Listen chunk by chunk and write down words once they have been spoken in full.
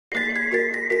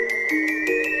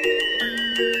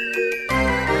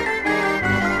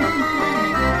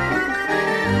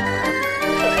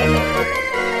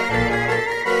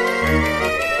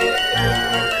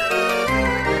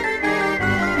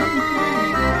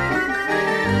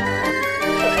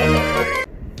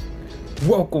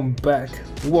welcome back.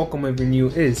 Welcome every new.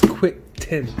 It is Quick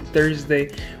 10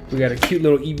 Thursday. We got a cute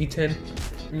little Eevee 10.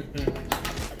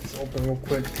 Let's open real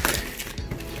quick.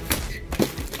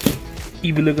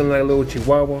 Eevee looking like a little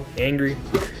chihuahua, angry.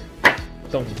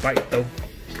 Don't bite though.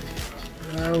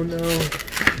 Oh no.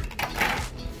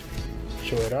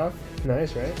 Show it off.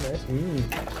 Nice, right? Nice.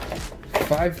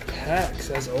 5 packs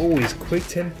as always. Quick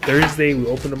 10 Thursday. We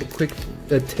open up a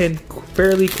 10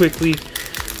 fairly quickly.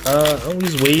 I'm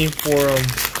just waiting for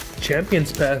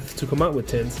Champions Path to come out with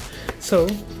 10s, so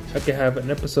I can have an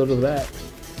episode of that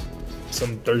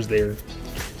some Thursday, or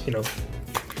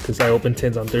because I open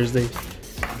 10s on Thursday.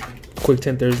 Quick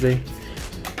 10 Thursday.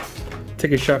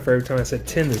 Take a shot for every time I said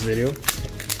 10 this video.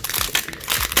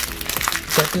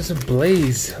 So there's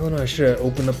Ablaze. Hold on, I should have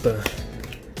opened up the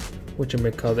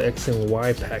the X and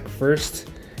Y pack first,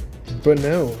 but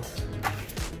no.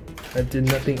 I did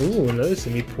nothing. Ooh, another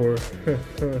semi-poor.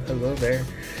 Hello there.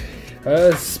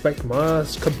 Spiked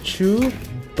Moss, Cubchoo,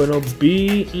 Bono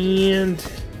B, and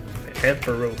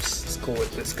Ampharos. Let's go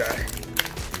with this guy.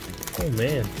 Oh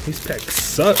man, these packs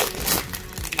suck.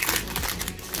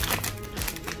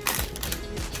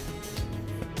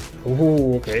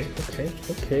 Oh, okay.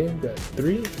 Got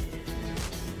 3.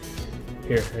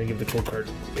 Here, I give the cold card.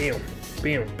 Bam.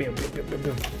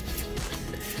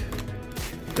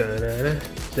 Da-da-da.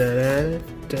 Oh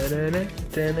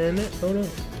no.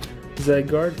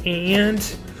 Zygarde and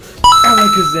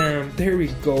Alakazam. There we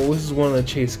go. This is one of the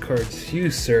chase cards.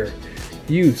 You sir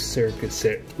could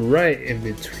sit right in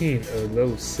between of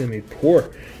those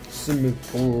semi-poor.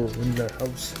 Semi-poor in the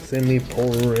house.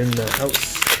 Semi-poor in the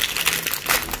house.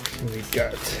 We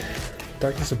got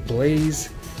Darkness Ablaze.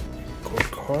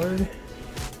 Gold card.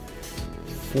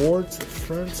 4 to the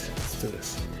front. Let's do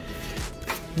this.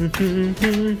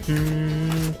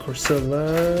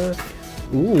 Corsola,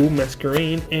 ooh,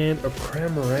 Masquerain, and a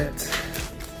Cramorant.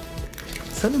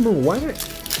 Sun and Moon, why am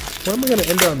I gonna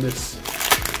end on this?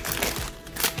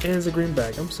 And it's a green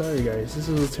bag. I'm sorry guys, this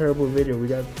is a terrible video. We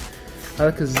got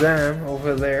Alakazam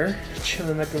over there,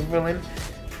 chilling like a villain.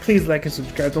 Please like and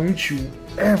subscribe. Don't you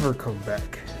ever come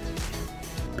back.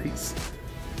 Peace.